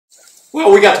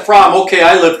Well, we got the problem. Okay,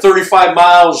 I live 35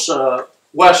 miles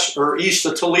west or east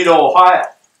of Toledo, Ohio.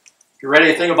 You read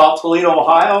anything about Toledo,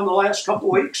 Ohio in the last couple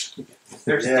of weeks?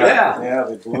 Yeah,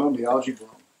 they bloomed, the algae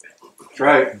bloomed. That's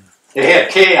right. They had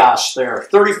chaos there.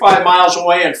 35 miles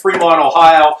away in Fremont,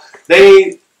 Ohio,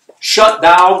 they shut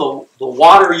down the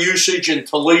water usage in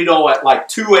Toledo at like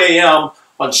 2 a.m.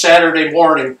 on Saturday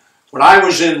morning. When I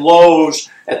was in Lowe's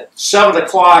at 7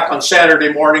 o'clock on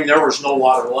Saturday morning, there was no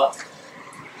water left.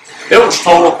 It was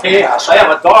total chaos. I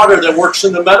have a daughter that works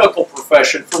in the medical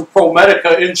profession from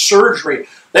ProMedica in surgery.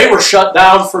 They were shut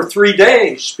down for 3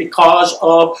 days because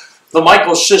of the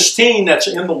mycocystine that's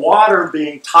in the water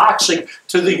being toxic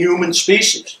to the human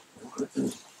species.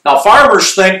 Now,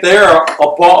 farmers think they're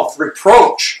above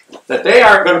reproach, that they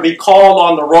aren't going to be called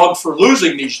on the rug for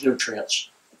losing these nutrients.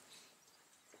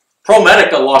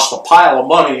 ProMedica lost a pile of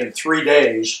money in 3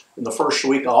 days in the first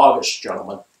week of August,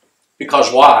 gentlemen.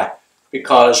 Because why?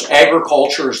 Because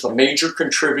agriculture is the major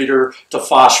contributor to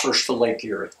phosphorus to Lake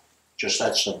Erie. Just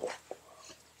that simple.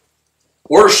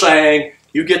 We're saying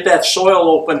you get that soil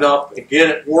opened up and get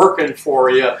it working for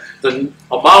you, the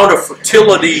amount of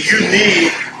fertility you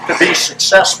need to be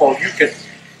successful,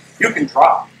 you can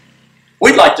drop.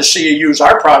 We'd like to see you use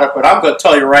our product, but I'm going to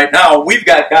tell you right now, we've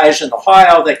got guys in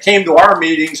Ohio that came to our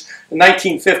meetings in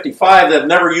 1955 that have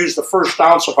never used the first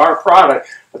ounce of our product,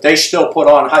 but they still put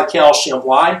on high calcium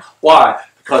lime. Why?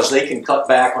 Because they can cut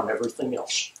back on everything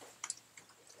else.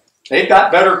 They've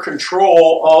got better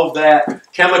control of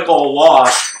that chemical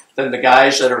loss than the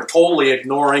guys that are totally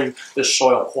ignoring this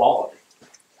soil quality.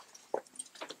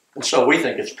 And so we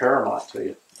think it's paramount to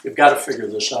you. You've got to figure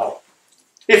this out.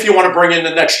 If you want to bring in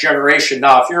the next generation.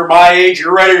 Now, if you're my age,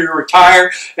 you're ready to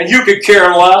retire, and you could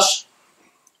care less,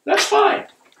 that's fine.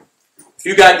 If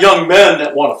you got young men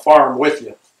that want to farm with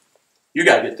you, you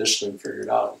got to get this thing figured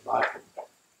out, in my opinion.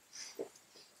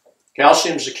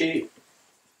 Calcium's the key.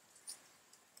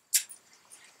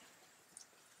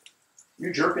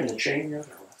 You jerking the chain yet?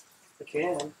 I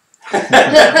can.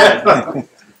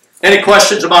 Any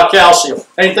questions about calcium?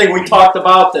 Anything we talked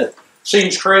about that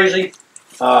seems crazy?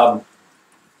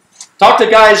 Talk to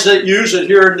guys that use it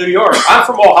here in New York. I'm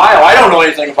from Ohio. I don't know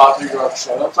anything about New York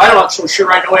soil. I'm not so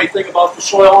sure I know anything about the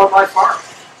soil on my farm.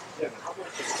 Yeah, how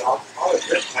much is all the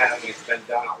drip tiling has been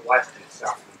done out west and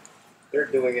stuff. They're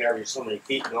doing it every so many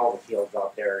feet in all the fields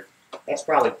out there. That's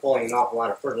probably pulling an awful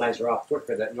lot of fertilizer off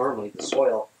quicker than normally the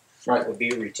soil would be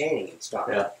retaining and stuff.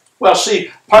 Yeah. Well, see,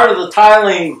 part of the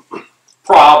tiling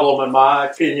problem, in my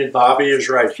opinion, Bobby, is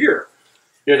right here.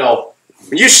 You know,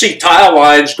 when you see tile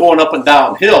lines going up and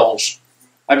down hills,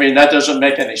 I mean, that doesn't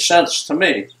make any sense to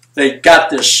me. They got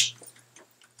this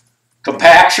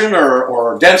compaction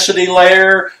or density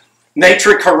layer,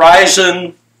 natric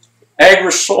horizon,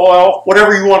 agri-soil,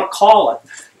 whatever you want to call it.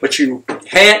 But you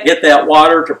can't get that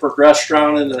water to progress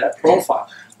down into that profile.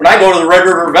 When I go to the Red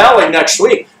River Valley next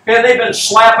week, and they've been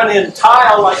slapping in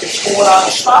tile like it's going out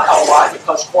of style. Why?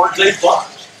 Because corn's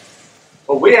bugs.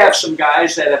 But we have some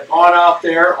guys that have gone out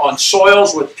there on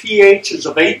soils with pHs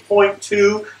of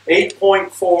 8.2,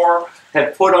 8.4,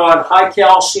 have put on high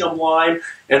calcium lime,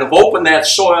 and have opened that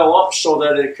soil up so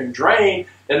that it can drain,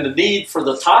 and the need for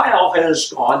the tile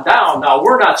has gone down. Now,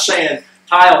 we're not saying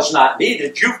tile's not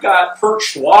needed. You've got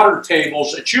perched water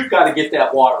tables that you've got to get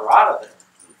that water out of there.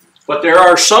 But there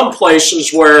are some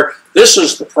places where this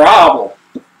is the problem,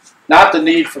 not the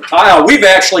need for tile. We've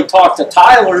actually talked to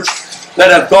tilers that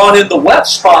have gone in the wet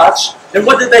spots, and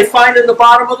what did they find in the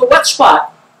bottom of the wet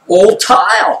spot? Old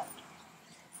tile.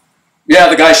 Yeah,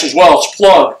 the guy says, well, it's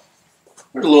plugged.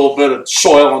 There's a little bit of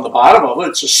soil on the bottom of it.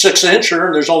 It's a 6-incher,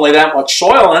 and there's only that much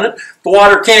soil in it. The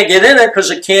water can't get in it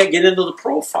because it can't get into the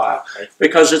profile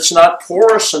because it's not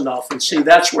porous enough. And see,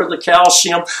 that's where the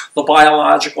calcium, the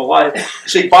biological life.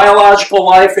 See, biological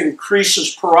life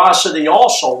increases porosity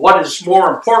also. What is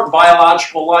more important,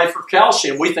 biological life or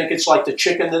calcium? We think it's like the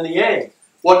chicken and the egg.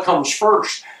 What comes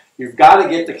first? You've got to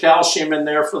get the calcium in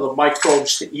there for the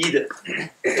microbes to eat it,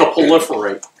 to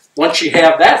proliferate. Once you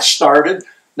have that started,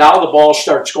 now the ball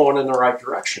starts going in the right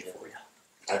direction for you.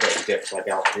 I've got dips like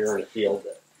out here in the field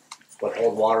that would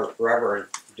hold water forever, and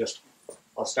just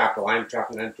I'll stop the lime truck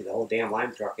and empty the whole damn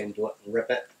lime truck into it and rip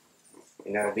it,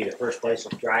 and that'll be the first place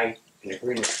it'll dry in the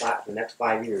greenest spot for the next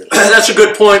 5 years. That's a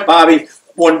good point, Bobby.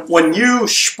 When you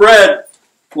spread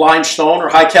limestone or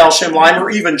high calcium lime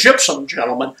or even gypsum,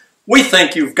 gentlemen, we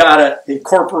think you've got to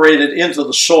incorporate it into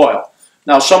the soil.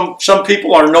 Now, some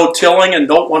people are no-tilling and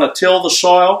don't want to till the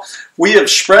soil. We have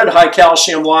spread high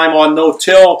calcium lime on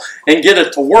no-till and get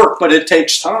it to work, but it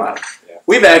takes time. Yeah.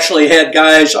 We've actually had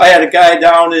guys, I had a guy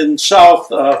down in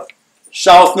South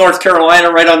South North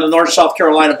Carolina, right on the North-South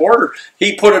Carolina border.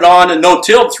 He put it on and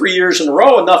no-tilled 3 years in a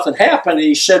row and nothing happened. And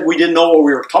he said we didn't know what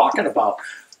we were talking about.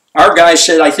 Our guy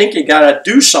said, I think you got to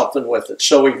do something with it.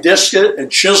 So we disked it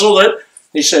and chiseled it.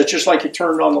 He said, it's just like you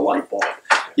turned on the light bulb.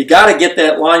 You got to get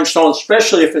that limestone,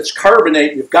 especially if it's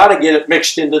carbonate, you've got to get it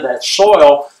mixed into that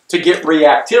soil to get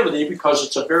reactivity because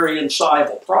it's a very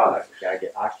insoluble product. You got to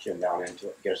get oxygen down into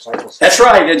it, get a cycle. That's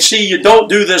right. And see, you don't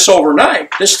do this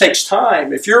overnight. This takes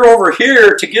time. If you're over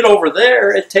here, to get over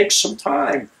there, it takes some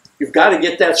time. You've got to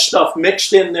get that stuff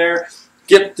mixed in there,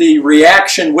 get the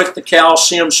reaction with the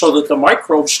calcium so that the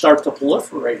microbes start to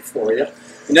proliferate for you.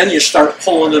 And then you start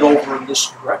pulling it over in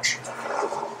this direction.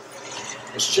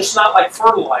 It's just not like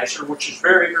fertilizer, which is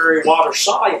very, very water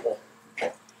soluble.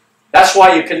 That's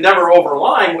why you can never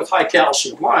overline with high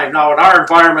calcium lime. Now, in our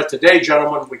environment today,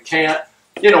 gentlemen, we can't.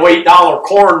 You know, $8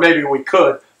 corn, maybe we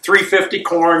could. $3.50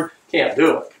 corn, can't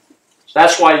do it. So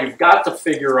that's why you've got to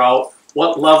figure out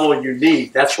what level you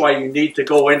need. That's why you need to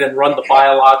go in and run the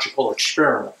biological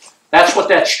experiment. That's what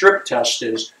that strip test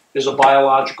is a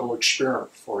biological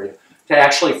experiment for you to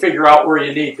actually figure out where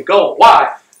you need to go.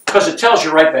 Why? Because it tells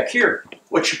you right back here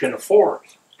what you can afford.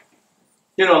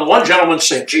 You know, the one gentleman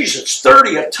said, geez, it's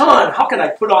 30 a ton. How can I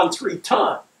put on 3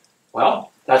 ton?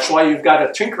 Well, that's why you've got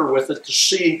to tinker with it to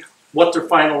see what their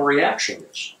final reaction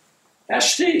is. Ask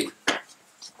Steve.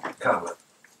 Comment.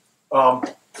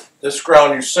 This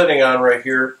ground you're sitting on right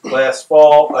here, last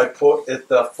fall, I put it,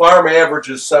 the farm average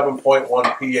is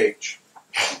 7.1 pH.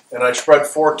 And I spread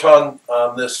 4 ton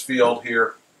on this field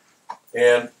here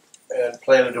and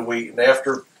planted the wheat. And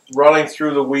after running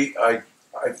through the wheat,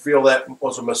 I feel that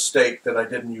was a mistake that I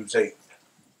didn't use 8.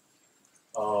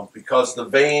 Because the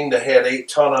vein that had 8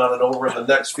 ton on it over in the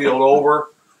next field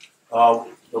over,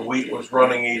 the wheat was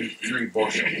running 83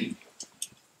 bushel.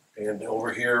 And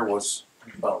over here was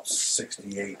about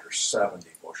 68 or 70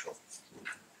 bushel.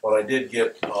 But I did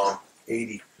get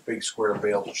 80 big square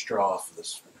bales of straw for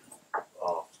this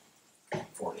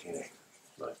 14 acres.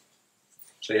 Right.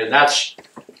 See, and that's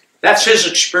his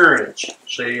experience.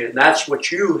 See, and that's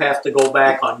what you have to go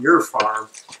back on your farm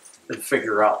and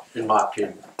figure out, in my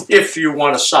opinion, if you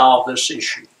want to solve this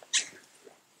issue.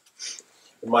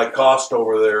 And my cost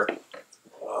over there,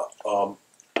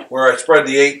 where I spread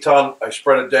the 8 ton, I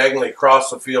spread it diagonally across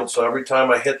the field, so every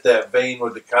time I hit that vein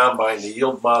with the combine, the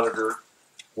yield monitor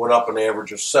went up an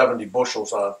average of 70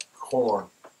 bushels on corn.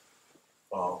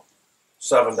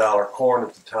 $7 corn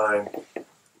at the time.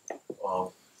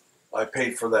 I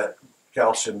paid for that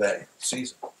calcium that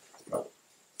season.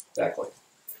 Exactly.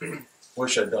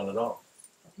 Wish I'd done it all.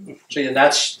 See, and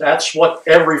that's what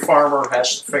every farmer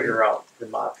has to figure out,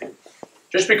 in my opinion.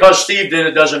 Just because Steve did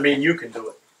it doesn't mean you can do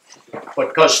it. But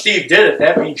because Steve did it,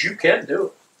 that means you can do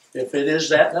it, if it is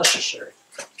that necessary.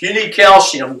 If you need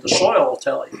calcium, the soil will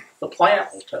tell you. The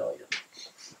plant will tell you.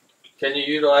 Can you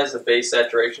utilize the base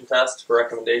saturation test for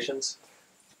recommendations?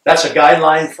 That's a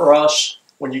guideline for us.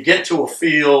 When you get to a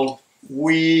field,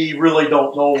 we really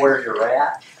don't know where you're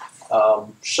at.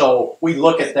 So we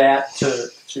look at that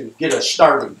to get a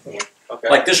starting point. Okay.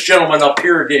 Like this gentleman up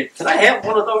here gave, can I have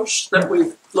one of those that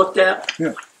we looked at?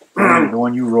 Yeah. The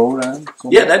one you wrote on?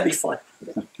 Yeah, that'd be fine.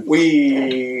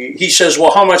 He says,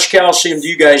 well, how much calcium do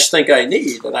you guys think I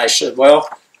need? And I said, well,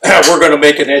 we're going to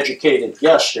make an educated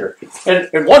guess here.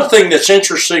 And one thing that's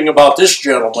interesting about this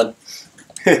gentleman,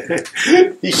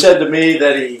 he said to me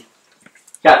that he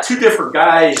got 2 different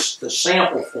guys to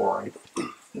sample for him,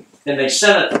 and they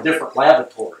sent it to different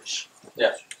laboratories.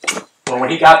 Yeah. But when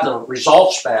he got the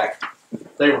results back,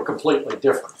 they were completely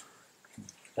different.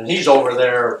 And he's over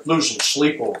there losing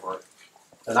sleep over it.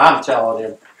 And I'm telling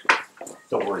him,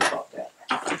 don't worry about that.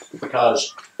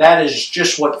 Because that is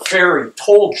just what Ferry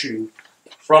told you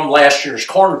from last year's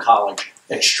Corn College.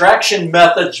 Extraction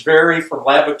methods vary from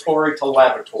laboratory to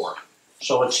laboratory.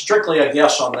 So it's strictly a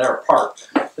guess on their part.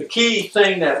 The key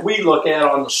thing that we look at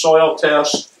on the soil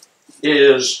test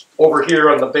is over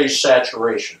here on the base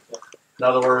saturation. In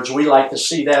other words, we like to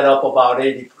see that up about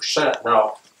 80%.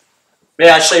 Now, may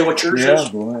I say what yours is?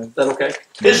 Go ahead. Is that okay?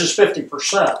 His is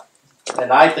 50%,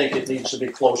 and I think it needs to be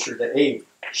closer to 80.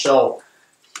 So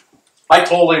I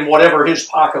told him whatever his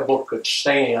pocketbook could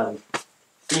stand,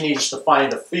 he needs to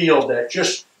find a field that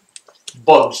just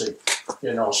bugs him.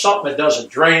 You know, something that doesn't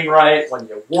drain right. When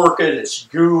you work it, it's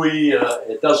gooey.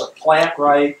 It doesn't plant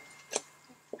right.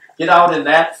 Get out in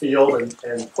that field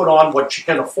and put on what you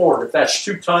can afford. If that's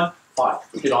 2 ton, fine,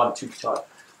 get on 2 ton.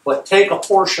 But take a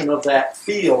portion of that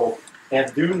field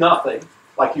and do nothing,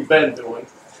 like you've been doing,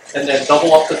 and then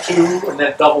double up the 2 and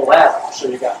then double that up. So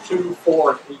you got 2,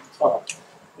 4, and 8 ton.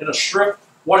 In a strip,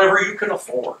 whatever you can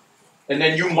afford. And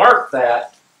then you mark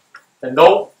that And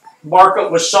don't mark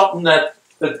it with something that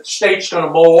the state's going to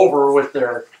mow over with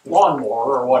their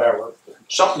lawnmower or whatever.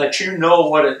 Something that you know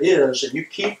what it is, and you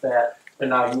keep that, and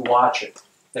now you watch it.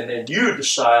 And then you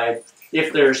decide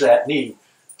if there's that need.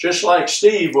 Just like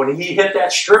Steve, when he hit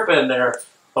that strip in there,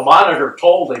 the monitor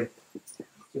told him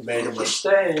he made a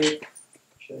mistake.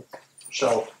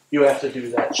 So you have to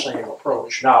do that same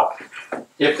approach. Now,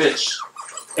 if it's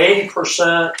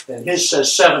 80% and his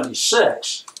says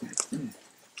 76,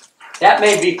 that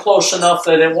may be close enough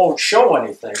that it won't show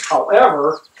anything.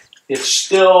 However, it's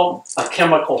still a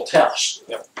chemical test.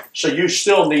 Yep. So you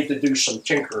still need to do some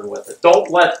tinkering with it. Don't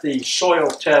let the soil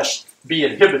test be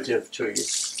inhibitive to you.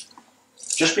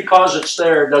 Just because it's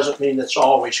there doesn't mean it's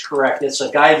always correct. It's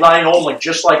a guideline only,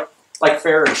 just like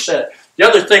Ferry said. The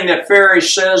other thing that Ferry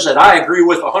says, and I agree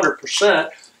with 100%,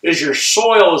 is your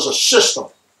soil is a system.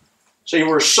 See,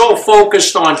 we're so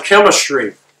focused on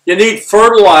chemistry. You need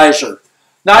fertilizer.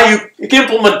 Now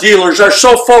implement dealers are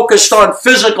so focused on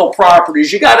physical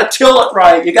properties. You got to till it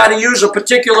right. You got to use a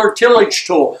particular tillage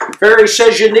tool. Ferry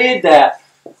says you need that.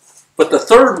 But the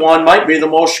third one might be the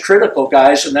most critical,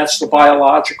 guys, and that's the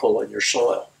biological in your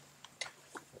soil.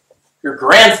 Your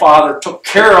grandfather took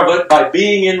care of it by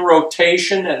being in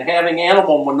rotation and having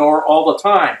animal manure all the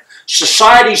time.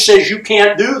 Society says you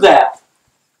can't do that.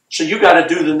 So you got to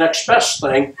do the next best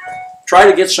thing. Try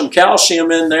to get some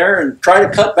calcium in there and try to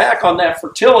cut back on that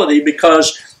fertility,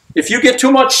 because if you get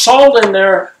too much salt in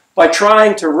there by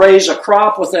trying to raise a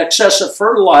crop with excessive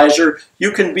fertilizer,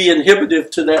 you can be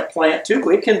inhibitive to that plant too.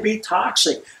 It can be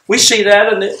toxic. We see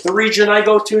that in the region I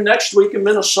go to next week in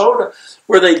Minnesota,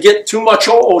 where they get too much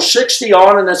OO60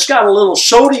 on and it's got a little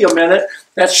sodium in it.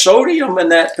 That sodium and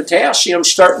that potassium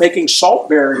start making salt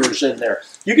barriers in there.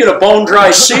 You get a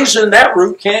bone-dry season, that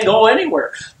root can't go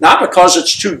anywhere. Not because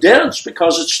it's too dense,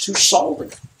 because it's too salty.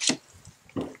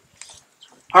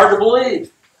 Hard to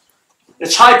believe.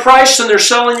 It's high priced and they're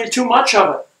selling you too much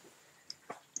of it.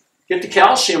 Get the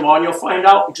calcium on, you'll find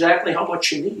out exactly how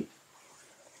much you need.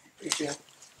 Is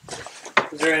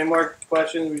there any more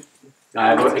questions?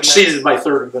 I've exceeded my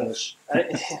 30 minutes.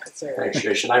 That's all right. Thanks,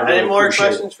 Jason. I really Any more appreciate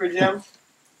questions for Jim?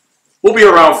 We'll be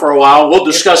around for a while. We'll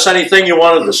discuss anything you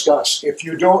want to discuss. If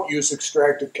you don't use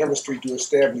extractive chemistry to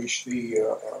establish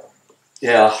the,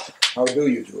 Yeah. how do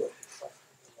you do it?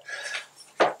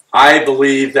 I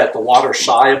believe that the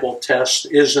water-soluble test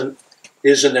isn't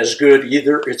as good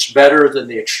either. It's better than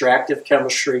the extractive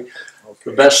chemistry.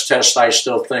 Okay. The best test, I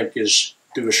still think, is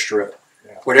do a strip.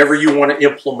 Yeah. Whatever you want to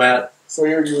implement. So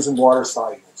you're using water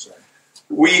soluble, say?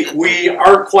 We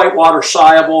aren't quite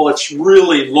water-soluble. It's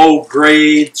really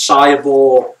low-grade,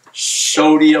 soluble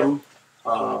sodium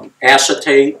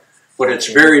acetate, but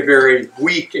it's very, very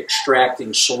weak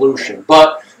extracting solution.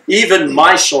 But even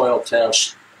my soil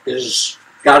test is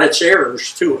got its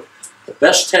errors to it. The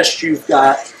best test you've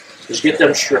got is get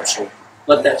them strips in.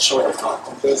 Let that soil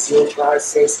talk. Does your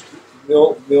process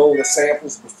mill the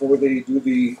samples before they do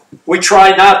the... We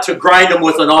try not to grind them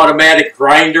with an automatic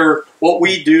grinder. What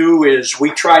we do is we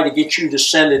try to get you to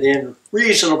send it in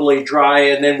reasonably dry,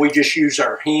 and then we just use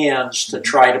our hands to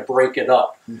try to break it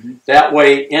up. Mm-hmm. That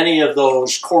way, any of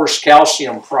those coarse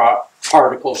calcium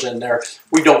particles in there,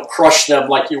 we don't crush them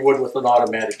like you would with an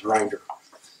automatic grinder.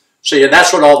 See, and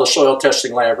that's what all the soil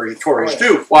testing laboratories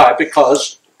do. Why?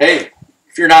 Because, hey,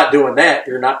 if you're not doing that,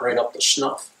 you're not right up to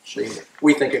snuff. See,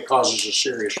 we think it causes a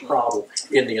serious problem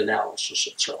in the analysis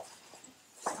itself.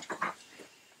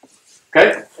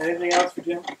 Okay? Anything else for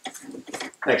Jim?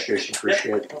 Thanks, Jason.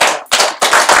 Appreciate it. Okay.